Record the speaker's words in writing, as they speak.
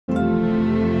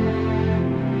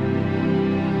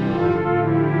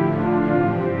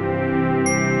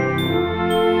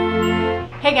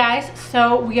Hey guys,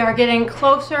 so we are getting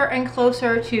closer and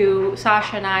closer to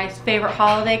Sasha and I's favorite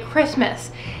holiday, Christmas.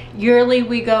 Yearly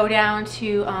we go down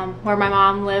to where my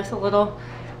mom lives, a little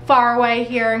far away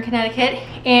here in Connecticut,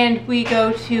 and we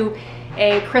go to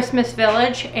a Christmas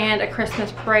village and a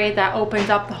Christmas parade that opens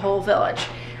up the whole village.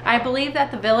 I believe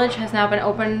that the village has now been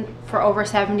open for over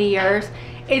 70 years.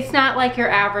 It's not like your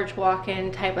average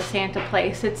walk-in type of Santa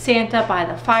place. It's Santa by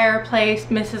the fireplace,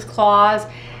 Mrs. Claus,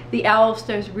 the elves,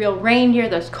 there's real reindeer,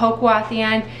 there's cocoa at the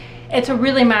end. It's a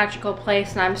really magical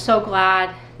place, and I'm so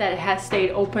glad that it has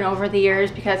stayed open over the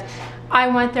years because I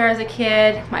went there as a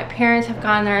kid, my parents have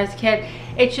gone there as a kid.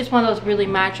 It's just one of those really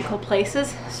magical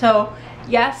places. So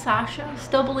yes, Sasha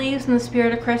still believes in the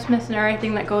spirit of Christmas and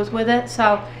everything that goes with it.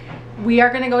 So we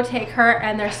are gonna go take her,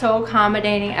 and they're so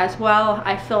accommodating as well.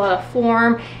 I fill out a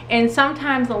form, and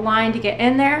sometimes the line to get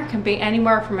in there can be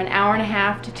anywhere from an hour and a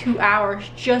half to 2 hours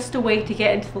just to wait to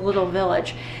get into the little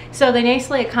village. So they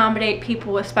nicely accommodate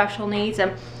people with special needs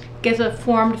and gives a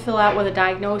form to fill out with a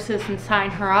diagnosis and sign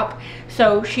her up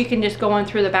so she can just go in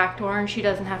through the back door and she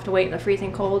doesn't have to wait in the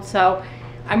freezing cold. So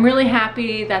I'm really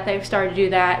happy that they've started to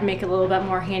do that and make it a little bit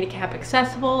more handicap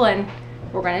accessible, and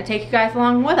we're gonna take you guys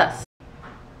along with us.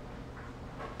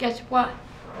 Guess what?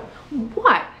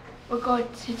 What? We're going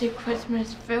to the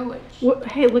Christmas village.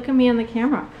 What? Hey, look at me on the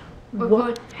camera.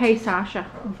 What? Hey, Sasha,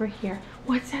 over here.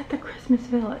 What's at the Christmas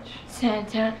village?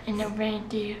 Santa and the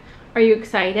reindeer. Are you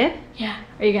excited? Yeah.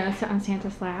 Are you gonna sit on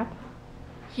Santa's lap?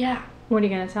 Yeah. What are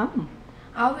you gonna tell him?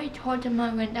 I already told him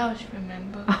my windows,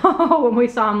 remember? Oh, when we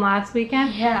saw him last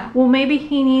weekend? Yeah. Well, maybe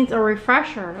he needs a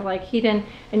refresher, like he didn't,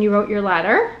 and you wrote your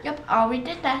letter? Yep, I already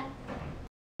did that.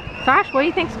 Sash, what do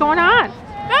you think's going on?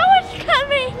 No one's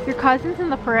coming! Your cousin's in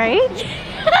the parade?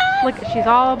 Look, she's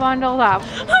all bundled up.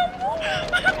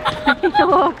 Are you a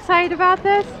little excited about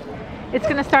this? It's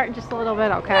gonna start in just a little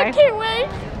bit, okay? I can't wait.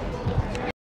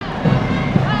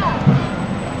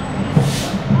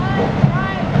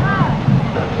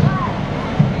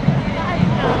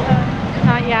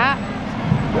 Not yet.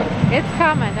 It's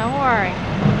coming, don't worry.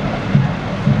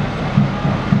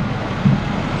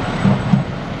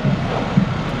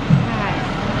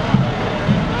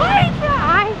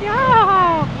 I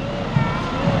know.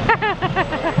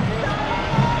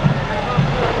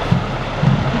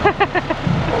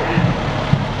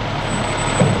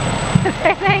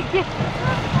 Say thank you.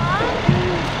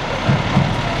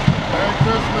 Merry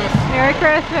Christmas. Merry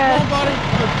Christmas. Come on, buddy.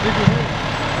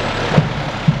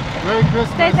 Merry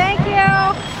Christmas. Say thank you.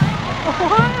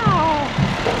 Wow.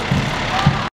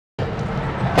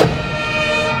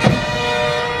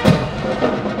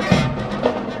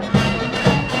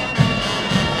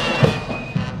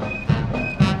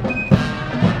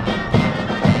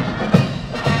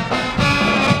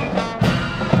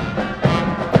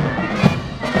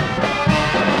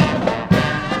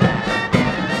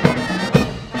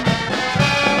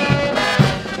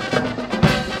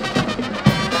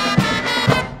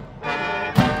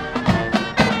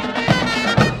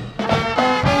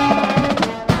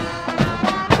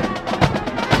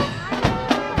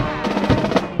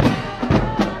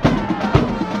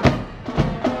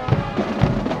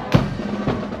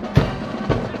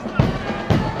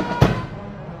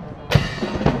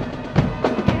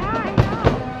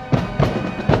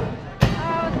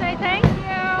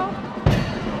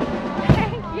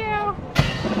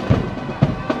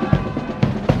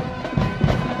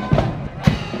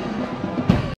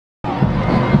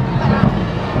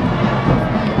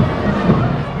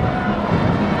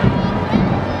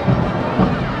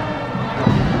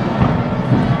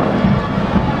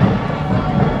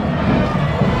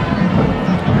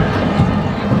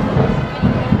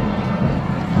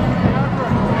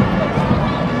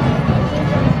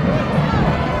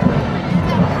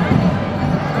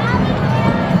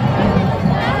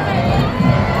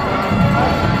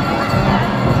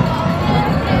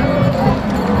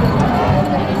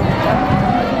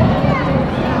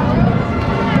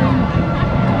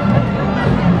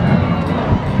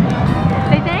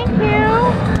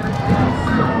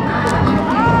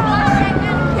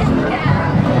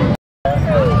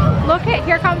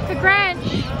 Here comes the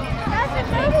Grinch. That's a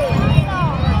movie.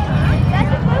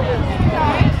 That's a movie.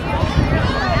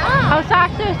 Oh,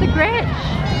 Sasha's the Grinch.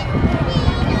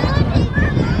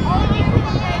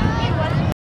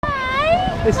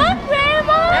 Hi,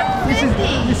 Grandma.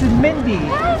 This is Mindy.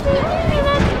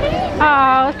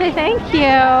 Oh, say thank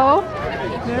you.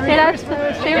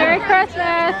 Say Merry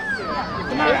Christmas.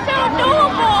 It's so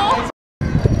adorable.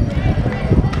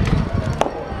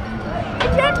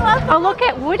 Oh, look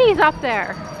at Woody's up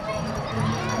there.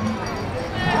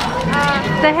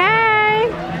 Say hey.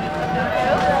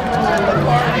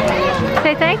 Say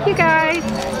Say thank you, guys.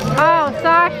 Oh,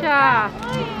 Sasha.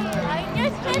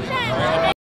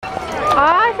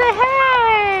 Oh, say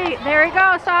hey. There you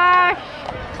go, Sash.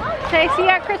 Say see you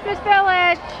at Christmas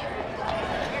Village.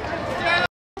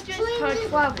 It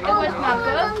was my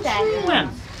birthday. When?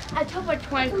 October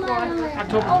 24th.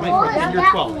 October 24th, and you're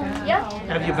 12. Yep.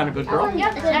 Have you been a good girl?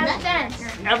 Yep, ever since.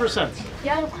 Ever since.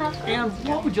 Yep. And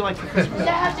what would you like for Christmas? They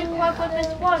have to walk with Miss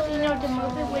Walsh, you know the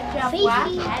movie with Jack Black?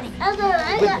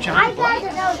 With Johnny Black?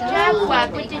 Jack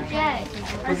Black with the J.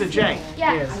 With the J?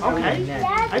 Yes. Okay.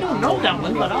 I don't know that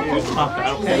one, but I'll think about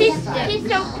that, okay? He's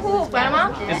so cool,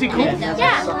 Grandma. Is he cool?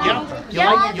 Yeah.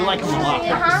 Yeah? You like him a lot.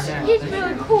 Uh-huh. He's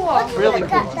really cool. Really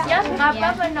cool. Yep, my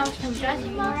brother knows him just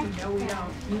fine.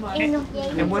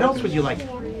 And what else would you like?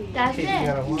 That's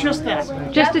it. Just that.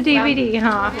 Just a DVD,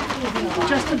 huh?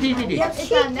 Just a DVD.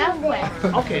 It's on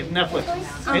Netflix. Okay, Netflix.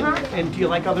 And do you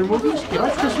like other movies? Do you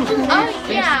like Christmas movies? Oh,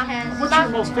 yeah. What's your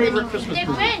most favorite Christmas The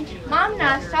movie? Grinch. Mom and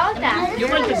I saw that. You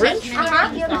like The Grinch?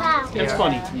 Uh-huh. That's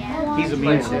funny. He's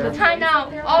amazing. I know.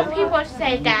 All people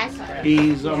say that.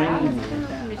 He's amazing.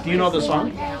 Do you know the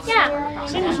song? Yeah.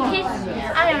 Sing a song.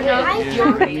 I don't know.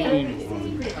 Mr.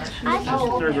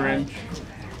 Grinch.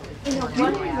 Do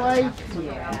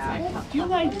you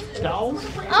like dolls?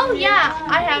 Oh, yeah.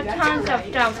 I have tons of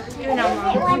stuff. You know,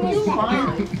 Mom. Did you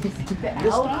find this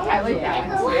doll?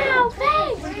 Wow,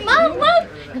 thanks. Mom, look.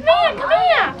 Come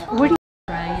here. What do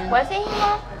Was it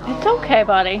Mom? It's okay,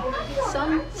 buddy.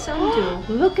 Some do.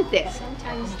 Look at this.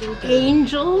 Sometimes they do.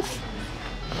 Angels.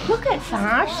 Look at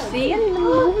Sash. See him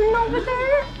moving over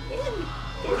there? Did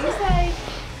you say?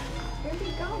 Where did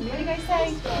he go? What do you guys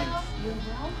say? You're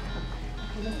welcome.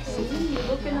 See, you're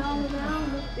looking all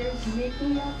around. Look, there's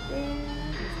Mickey up there.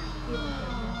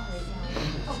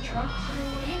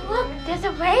 Hey, look. There's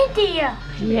a reindeer.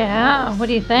 Yeah. What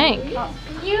do you think?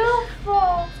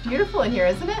 Beautiful. It's beautiful in here,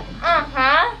 isn't it?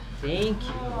 Uh-huh. Thank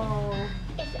you. Oh.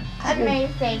 It's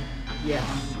amazing. Yes,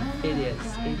 it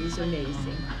is. It is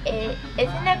amazing.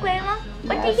 Isn't it, Grandma?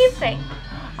 What do you think?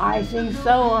 I think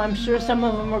so. I'm sure some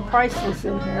of them are priceless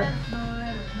in here.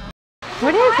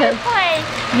 What is it? Place.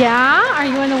 Yeah? Are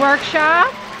you in the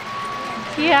workshop?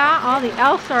 Yeah, all the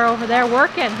elves are over there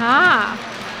working, huh?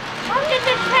 Look at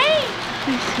the train.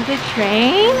 You see the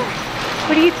train?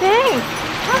 What do you think?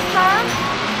 Uh-huh.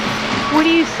 What do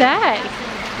you say?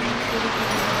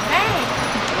 Hey.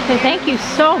 Say thank you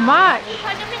so much.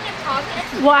 Put them in your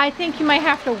pocket. Well, I think you might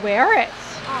have to wear it.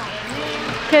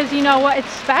 Because you know what? It's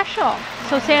special.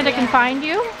 So Santa can find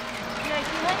you.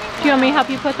 Do you want me to help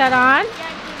you put that on?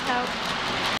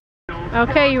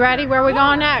 Okay, you ready? Where are we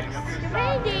going next?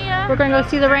 Reindeer. We're going to go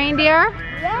see the reindeer?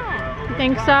 Yeah. You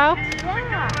think so?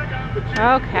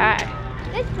 Yeah. Okay.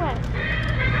 This one.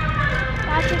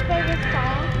 That's your favorite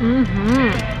song?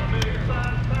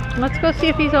 Let's go see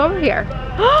if he's over here.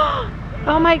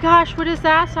 Oh my gosh, what is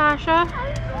that, Sasha?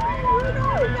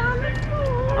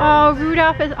 Oh,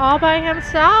 Rudolph is all by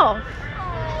himself.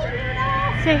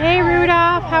 Say, hey,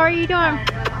 Rudolph, how are you doing?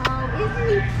 Isn't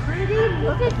he pretty?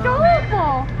 Look, it's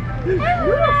adorable. He's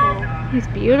beautiful. He's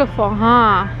beautiful,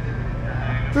 huh?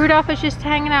 Rudolph is just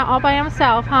hanging out all by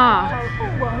himself, huh? Oh,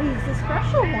 well, he's the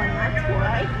special one, that's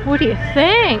why. What do you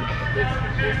think?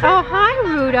 Oh, hi,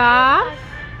 Rudolph.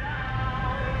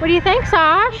 What do you think,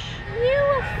 Sash?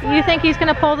 Beautiful. You think he's going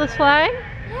to pull the sleigh?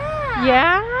 Yeah.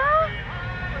 Yeah?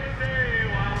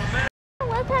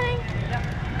 What time?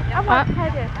 I want to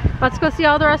pet it. Let's go see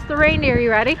all the rest of the reindeer.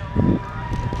 You ready?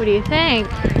 What do you think?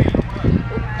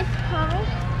 It's coming.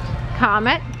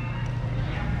 Comet.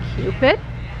 Cupid.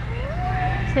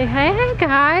 Say, hey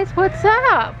guys, what's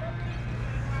up?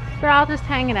 They're all just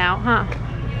hanging out, huh?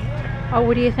 Oh,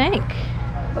 what do you think?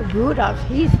 But Rudolph,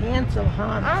 he's handsome,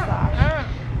 huh?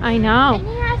 I know. And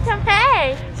he has some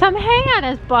hay. Some hay on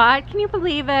his butt. Can you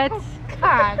believe it?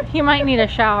 God. He might need a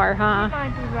shower, huh? Might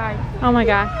be right. Oh my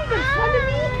gosh.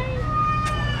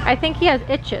 I think he has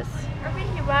itches. I think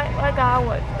you're right, like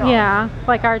ours. dog. Yeah,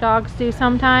 like our dogs do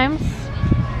sometimes.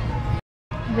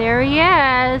 There he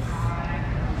is.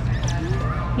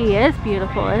 He is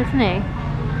beautiful, isn't he?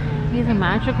 He's a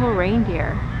magical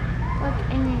reindeer. Look,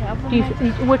 in the other Do you,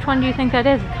 which one do you think that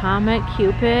is? Comet,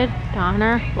 Cupid,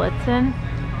 Donner, Blitzen?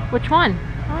 Which one?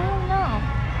 I don't know.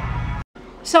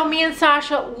 So me and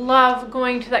Sasha love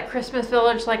going to that Christmas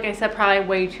village. Like I said, probably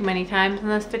way too many times in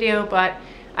this video, but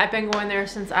I've been going there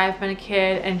since I've been a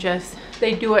kid, and just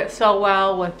they do it so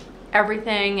well with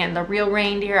everything and the real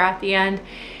reindeer at the end.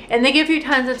 And they give you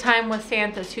tons of time with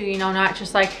Santa too, you know, not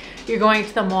just like you're going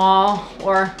to the mall,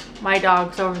 or my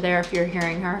dog's over there if you're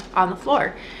hearing her on the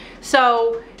floor.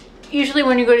 So usually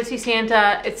when you go to see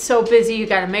Santa, it's so busy, you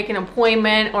gotta make an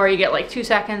appointment or you get like 2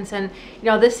 seconds. And you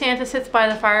know, this Santa sits by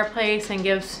the fireplace and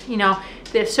gives, you know,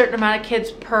 there's a certain amount of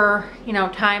kids per, you know,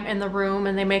 time in the room,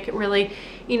 and they make it really,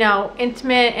 you know,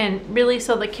 intimate and really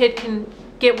so the kid can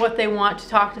get what they want to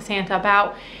talk to Santa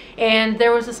about. And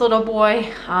there was this little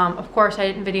boy, of course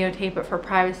I didn't videotape it for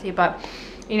privacy, but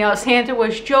you know, Santa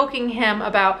was joking him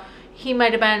about, he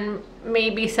might have been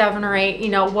maybe 7 or 8, you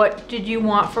know, what did you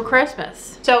want for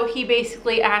Christmas? So he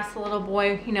basically asked the little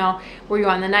boy, you know, were you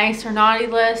on the nice or naughty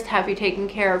list? Have you taken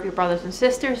care of your brothers and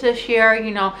sisters this year?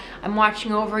 You know, I'm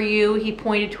watching over you. He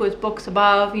pointed to his books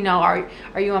above, you know, are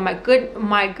you on my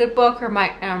good book or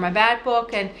my bad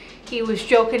book? And he was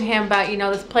joking him about, you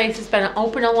know, this place has been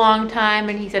open a long time.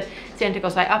 And he said, Santa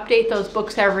goes, I update those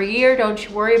books every year. Don't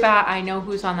you worry about it. I know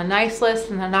who's on the nice list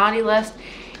and the naughty list.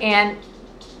 And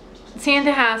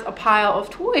Santa has a pile of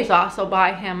toys also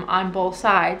by him on both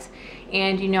sides.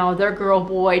 And you know, they're girl,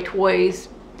 boy, toys,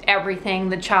 everything.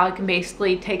 The child can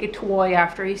basically take a toy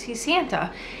after he sees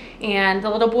Santa. And the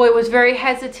little boy was very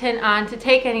hesitant on to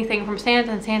take anything from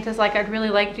Santa. And Santa's like, I'd really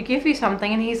like to give you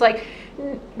something. And he's like,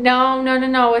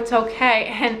 no, it's okay.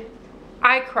 And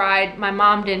I cried. My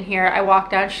mom didn't hear it. I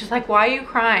walked out. She's like, why are you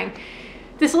crying?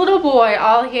 This little boy,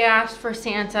 all he asked for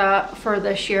Santa for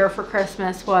this year for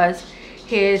Christmas was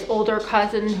his older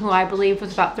cousin, who I believe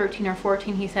was about 13 or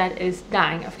 14, he said, is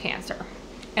dying of cancer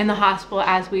in the hospital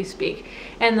as we speak.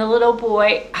 And the little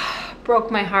boy broke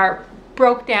my heart,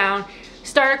 broke down,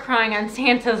 started crying on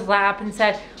Santa's lap and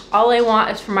said, all I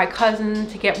want is for my cousin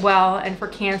to get well and for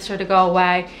cancer to go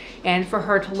away and for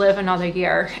her to live another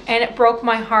year. And it broke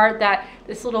my heart that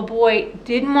this little boy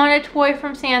didn't want a toy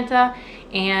from Santa,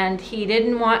 and he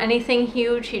didn't want anything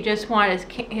huge. He just wanted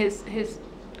his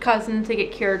cousin to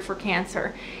get cured for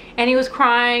cancer. And he was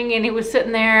crying and he was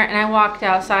sitting there, and I walked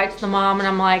outside to the mom and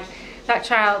I'm like, that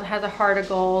child has a heart of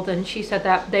gold. And she said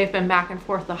that they've been back and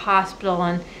forth to the hospital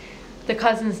and the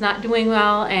cousin's not doing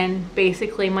well and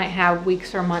basically might have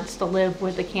weeks or months to live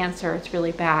with the cancer. It's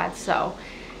really bad. So,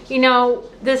 you know,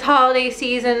 this holiday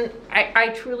season, I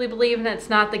truly believe that it's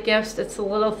not the gifts, it's the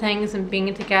little things and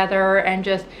being together and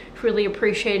just truly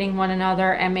appreciating one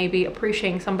another and maybe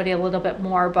appreciating somebody a little bit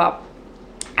more. But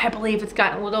I believe it's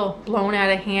gotten a little blown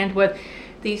out of hand with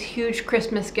these huge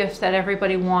Christmas gifts that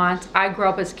everybody wants. I grew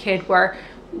up as a kid where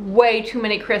way too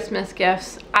many Christmas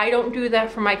gifts. I don't do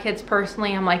that for my kids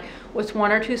personally. I'm like, what's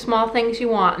 1 or 2 small things you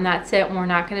want, and that's it. And we're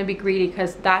not going to be greedy,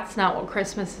 because that's not what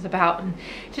Christmas is about. And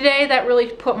today that really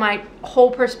put my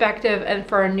whole perspective and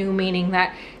for a new meaning,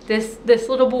 that this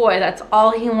little boy, that's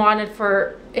all he wanted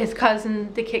for his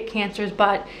cousin to kick cancer's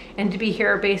butt and to be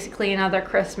here basically another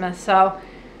Christmas. So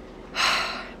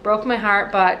broke my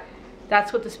heart, but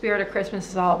that's what the spirit of Christmas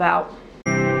is all about.